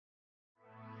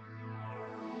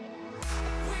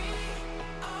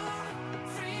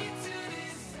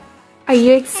Are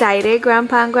you excited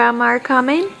Grandpa and Grandma are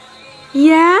coming?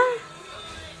 Yeah?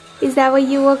 Is that why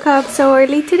you woke up so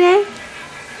early today?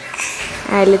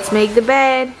 Alright, let's make the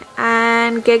bed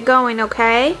and get going,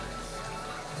 okay?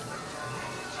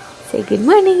 Say good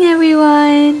morning,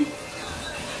 everyone.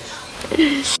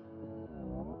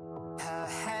 Her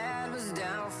head was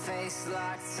down, face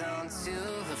locked onto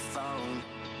the phone.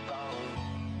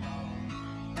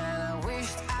 And I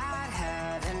wished I'd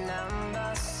had a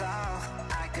number so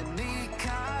I could be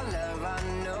color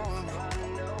unknown.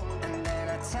 And then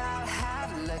I tell her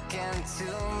to look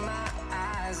into my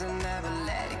eyes and never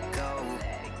let it go.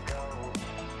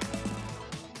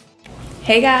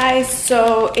 Hey guys,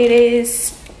 so it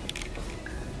is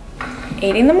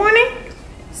 8 in the morning?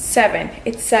 7.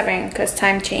 It's 7 because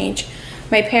time change.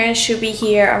 My parents should be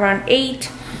here around 8.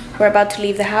 We're about to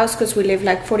leave the house because we live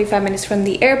like 45 minutes from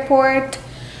the airport.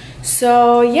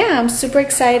 So yeah, I'm super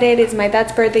excited. It's my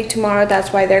dad's birthday tomorrow.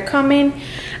 That's why they're coming.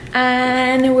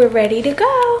 And we're ready to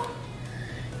go.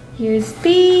 Here's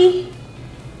B.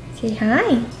 Say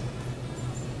hi.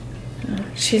 Oh,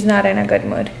 she's not in a good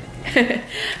mood.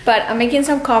 But I'm making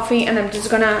some coffee and I'm just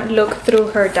gonna look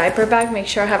through her diaper bag, make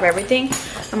sure I have everything.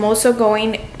 I'm also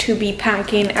going to be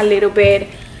packing a little bit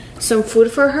some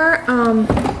food for her.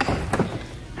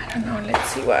 I don't know, let's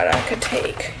see what I could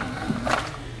take.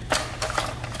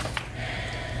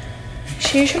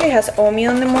 She usually has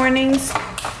oatmeal in the mornings,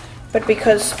 but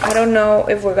because I don't know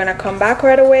if we're gonna come back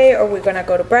right away or we're gonna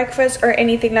go to breakfast or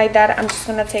anything like that, I'm just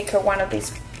gonna take her one of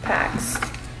these packs.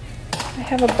 I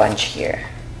have a bunch here.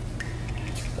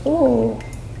 Ooh,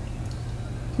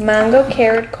 mango,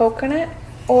 carrot, coconut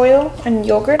oil, and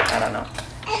yogurt. I don't know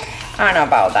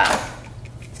about that.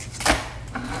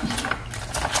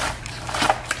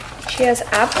 She has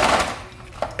apple,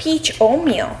 peach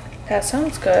oatmeal. That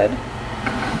sounds good.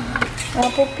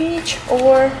 Apple peach,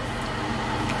 or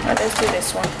let's do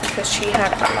this one because she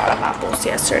had a lot of apples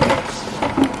yesterday.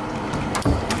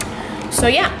 So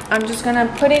yeah, I'm just gonna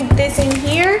put this in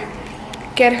here.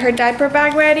 Get her diaper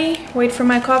bag ready, wait for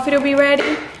my coffee to be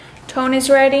ready, Tone is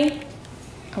ready,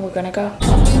 and we're gonna go.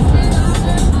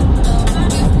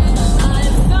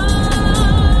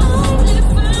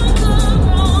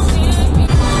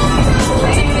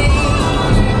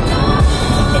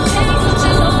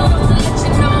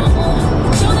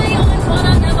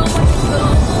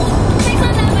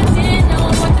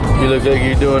 You look like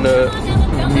you're doing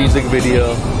a music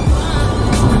video.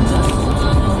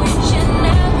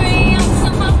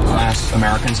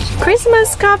 Americans as well.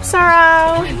 Christmas cups are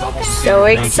out. So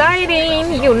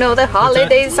exciting. You know the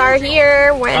holidays are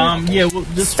here when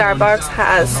Starbucks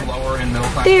has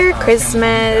their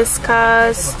Christmas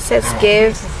cups. Says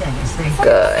give.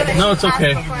 Good. No, it's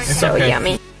okay. It's so okay.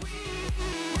 yummy.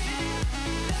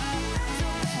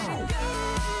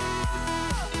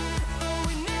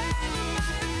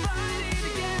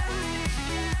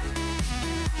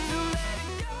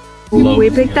 We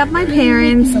picked up my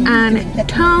parents and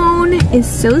Tone is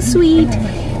so sweet.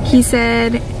 He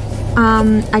said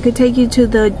I could take you to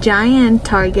the giant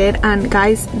Target, and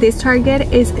guys, this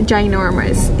Target is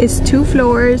ginormous. It's 2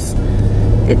 floors.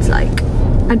 It's like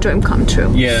a dream come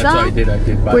true. Yeah, so I did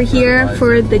we're here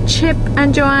for the Chip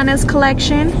and Joanna's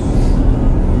collection.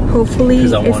 Hopefully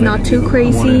it's not too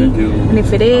crazy, and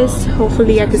if it is,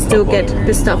 hopefully I can still get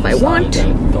the stuff I want.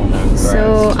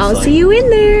 So I'll see you in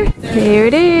there. There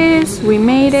it is, we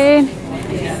made it.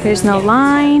 There's no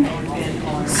line,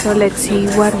 so let's see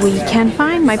what we can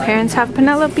find. My parents have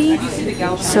Penelope,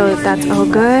 so that's all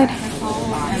good.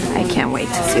 I can't wait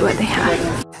to see what they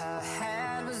have.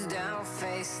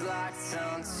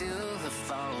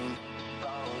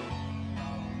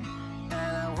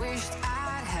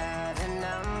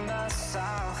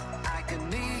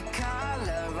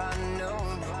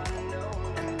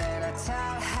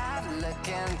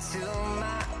 Into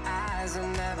my eyes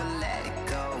and never let it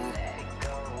go.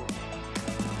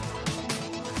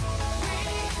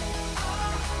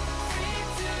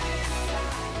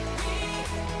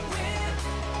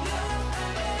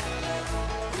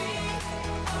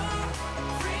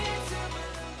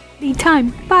 Party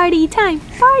time, party time,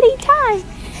 party time.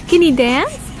 Can you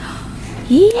dance?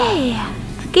 Yeah.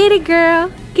 Get it,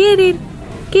 girl. Get it.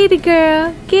 Get it,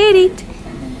 girl. Get it.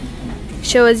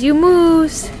 Show us your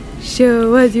moves.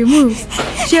 Show us your moves.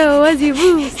 Show us your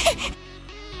moves.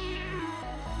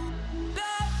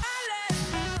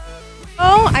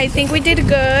 Oh, I think we did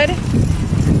good.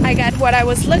 I got what I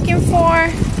was looking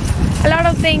for. A lot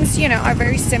of things, you know, are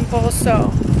very simple,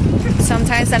 so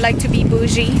sometimes I like to be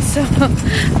bougie, so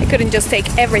I couldn't just take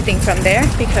everything from there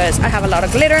because I have a lot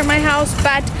of glitter in my house,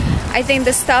 but I think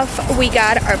the stuff we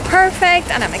got are perfect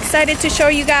and I'm excited to show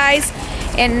you guys.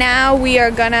 And now we are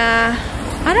gonna,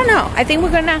 I don't know, I think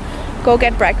we're gonna go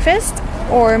get breakfast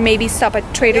or maybe stop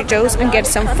at Trader Joe's and get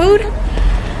some food.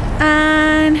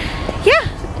 And yeah,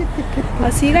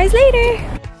 I'll see you guys later.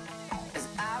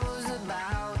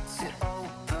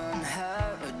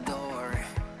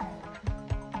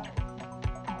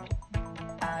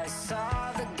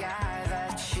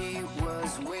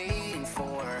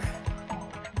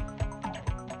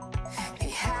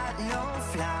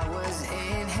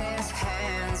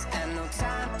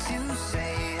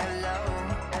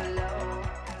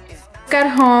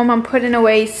 Got home, I'm putting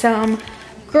away some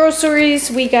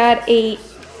groceries we got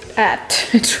at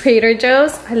Trader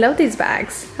Joe's. I love these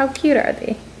bags. How cute are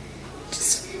they?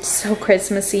 Just so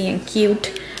Christmassy and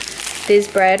cute. This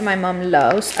bread my mom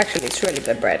loves. Actually, it's really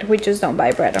good bread. We just don't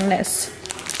buy bread unless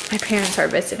my parents are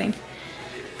visiting.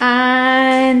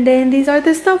 And then these are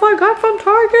the stuff I got from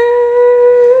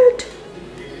Target.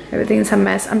 Everything's a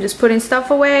mess. I'm just putting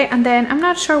stuff away, and then I'm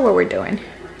not sure what we're doing.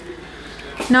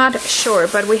 Not sure,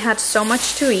 but we had so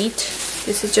much to eat.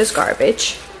 This is just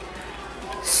garbage.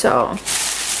 So,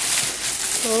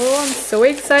 oh, I'm so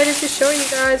excited to show you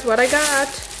guys what I got.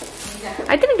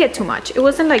 I didn't get too much. It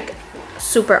wasn't like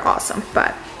super awesome,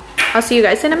 but I'll see you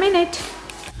guys in a minute.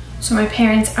 So my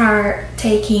parents are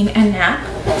taking a nap,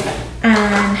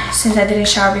 and since I didn't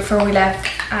shower before we left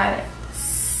at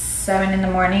 7 in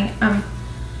the morning, I'm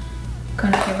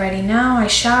gonna get ready now. I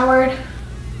showered.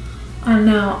 And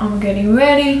now I'm getting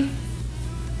ready.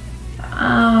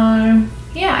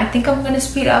 Yeah, I think I'm gonna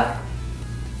speed up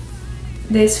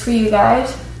this for you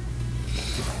guys.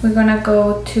 We're gonna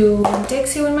go to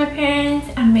Dixie with my parents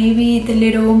and maybe the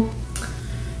little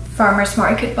farmer's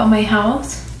market by my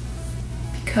house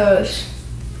because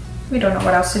we don't know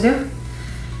what else to do.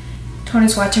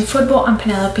 Tony's watching football and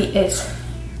Penelope is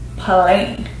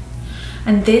playing.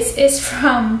 And this is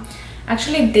from,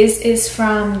 actually this is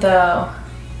from the,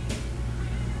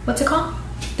 what's it called?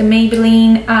 The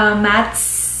Maybelline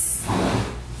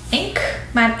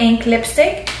Matte Ink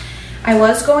lipstick. I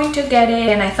was going to get it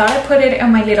and I thought I put it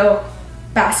in my little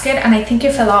basket and I think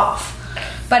it fell off.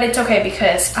 But it's okay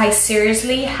because I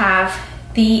seriously have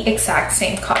the exact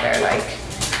same color. Like,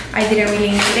 I didn't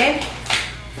really need it.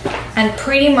 And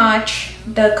pretty much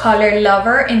the color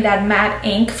Lover in that matte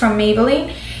ink from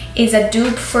Maybelline is a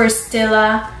dupe for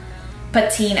Stila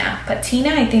Patina,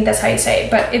 I think that's how you say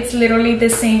it, but it's literally the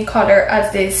same color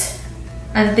as this,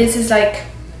 and this is like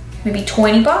maybe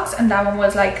 20 bucks and that one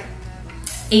was like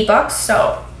 8 bucks.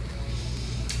 So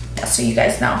just so you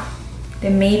guys know, the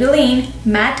Maybelline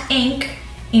matte ink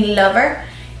in Lover,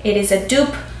 it is a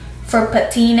dupe for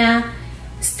Patina,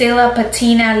 Stila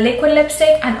Patina liquid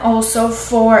lipstick, and also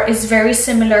for, it's very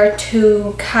similar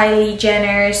to Kylie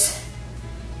Jenner's,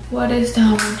 what is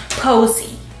that one?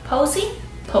 Posy,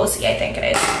 I think it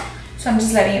is. So I'm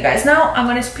just letting you guys know. I'm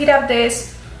gonna speed up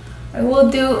this. I will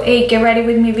do a get ready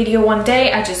with me video one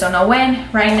day. I just don't know when.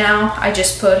 Right now, I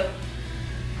just put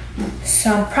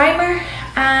some primer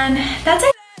and that's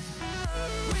it.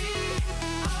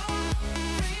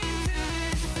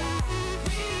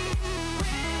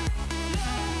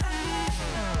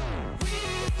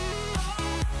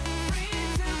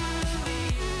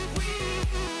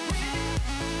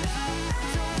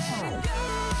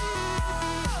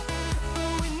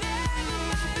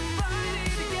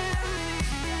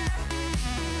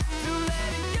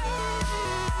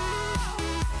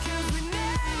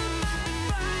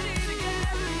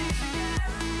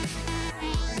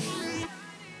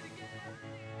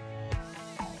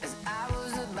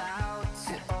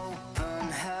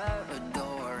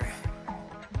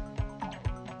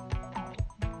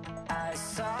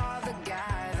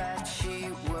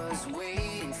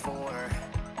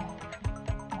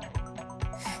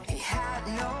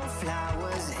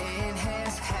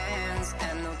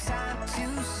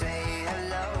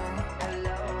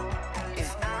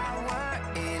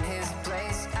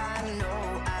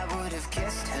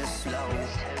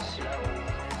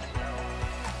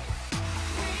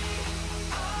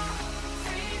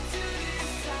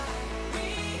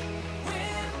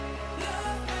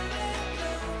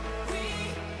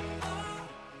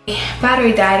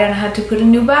 Battery died and I had to put a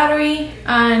new battery,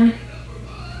 and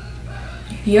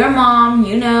if you're a mom,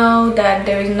 you know that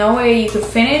there is no way you could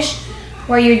finish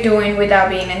what you're doing without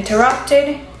being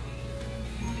interrupted.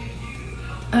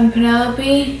 And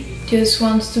Penelope just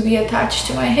wants to be attached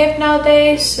to my hip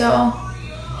nowadays, so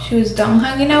she was done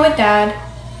hanging out with Dad.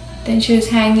 Then she was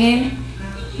hanging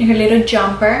in her little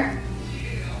jumper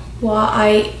while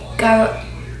I got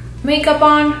makeup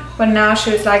on, but now she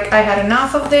was like, I had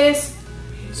enough of this.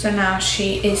 So now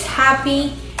she is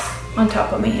happy on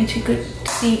top of me, and she could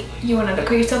see. You want to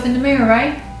look at yourself in the mirror,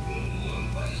 right?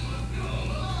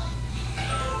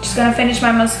 just gonna finish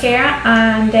my mascara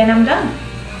and then I'm done.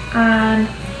 And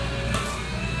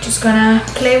just gonna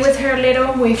play with her a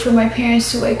little, wait for my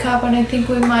parents to wake up, and I think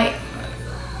we might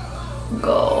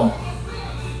go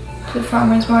to the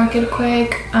farmer's market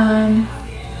quick and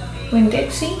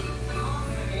Winn-Dixie.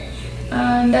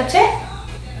 And that's it.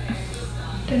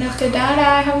 Then after that,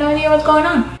 I have no idea what's going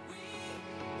on.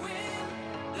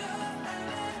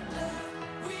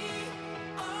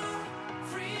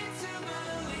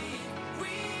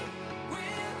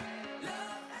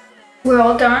 We're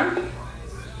all done.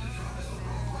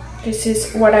 This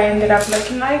is what I ended up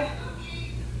looking like.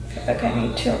 I feel like I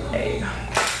need to, there you go.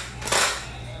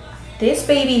 These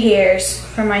baby hairs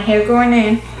from my hair growing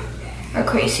in are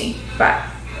crazy, but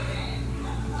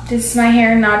this is my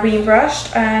hair not being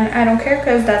brushed and I don't care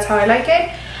because that's how I like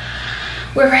it.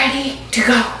 We're ready to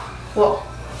go. Well,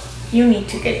 you need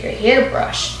to get your hair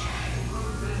brushed.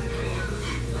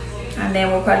 And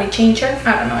then we'll probably change her.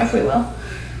 I don't know if we will.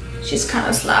 She's kind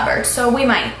of slobbered, so we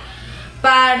might.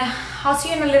 But I'll see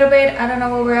you in a little bit. I don't know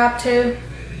what we're up to.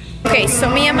 Okay, so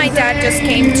me and my dad just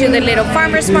came to the little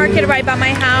farmer's market right by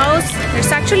my house.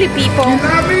 There's actually people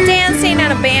dancing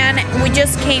and a band. We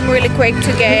just came really quick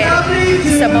to get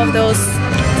some of those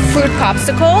fruit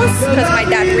popsicles because my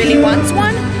dad really wants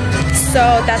one.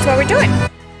 So that's what we're doing.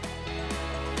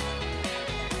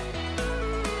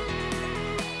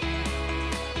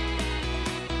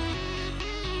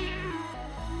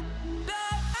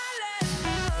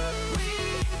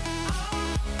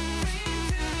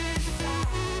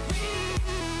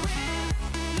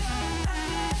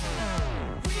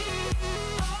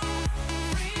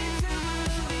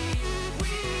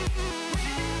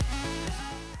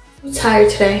 I'm tired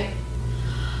today.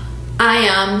 I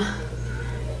am.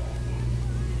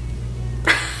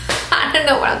 I don't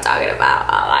know what I'm talking about.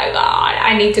 Oh my god,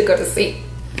 I need to go to sleep.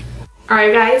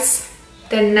 Alright guys,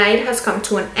 the night has come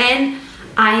to an end.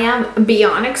 I am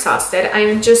beyond exhausted.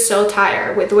 I'm just so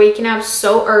tired with waking up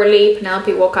so early.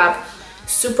 Penelope woke up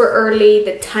super early,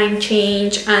 the time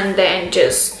change, and then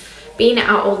just being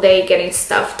out all day getting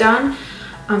stuff done.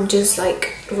 I'm just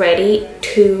like ready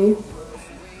to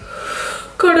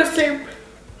go to sleep.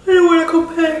 I don't want to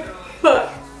go back,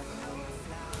 but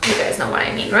you guys know what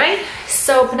I mean, right?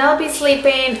 So Penelope's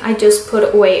sleeping. I just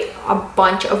put away a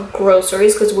bunch of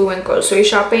groceries because we went grocery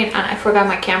shopping and I forgot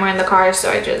my camera in the car, so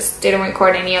I just didn't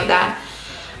record any of that.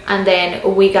 And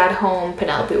then we got home.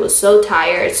 Penelope was so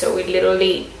tired, so we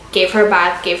literally gave her a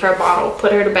bath, gave her a bottle,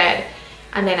 put her to bed,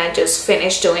 and then I just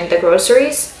finished doing the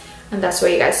groceries. And that's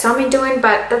what you guys saw me doing,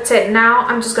 but that's it. Now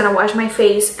I'm just gonna wash my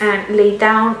face and lay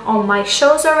down. All my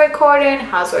shows are recording,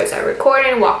 Housewives are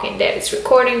recording, Walking Dead is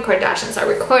recording, Kardashians are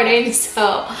recording.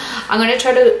 So I'm gonna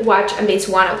try to watch at least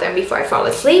one of them before I fall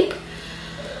asleep.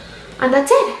 And that's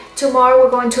it. Tomorrow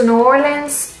we're going to New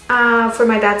Orleans for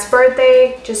my dad's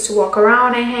birthday, just to walk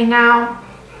around and hang out.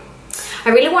 I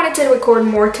really wanted to record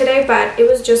more today, but it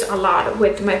was just a lot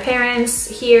with my parents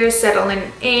here,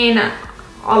 settling in,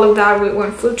 all of that. We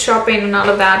went food shopping and all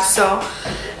of that, so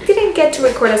I didn't get to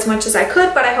record as much as I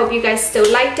could, but I hope you guys still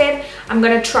liked it. I'm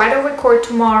gonna try to record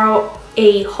tomorrow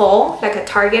a haul, like a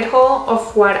Target haul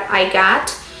of what I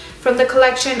got from the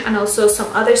collection, and also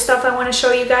some other stuff I want to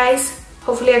show you guys.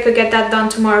 Hopefully I could get that done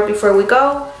tomorrow before we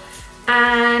go.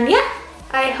 And yeah,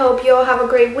 I hope you all have a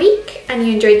great week and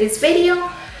you enjoyed this video.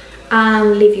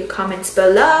 Leave your comments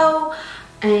below,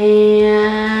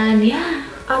 and yeah,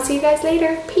 I'll see you guys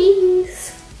later. Peace.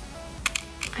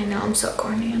 I know I'm so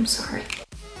corny, I'm sorry.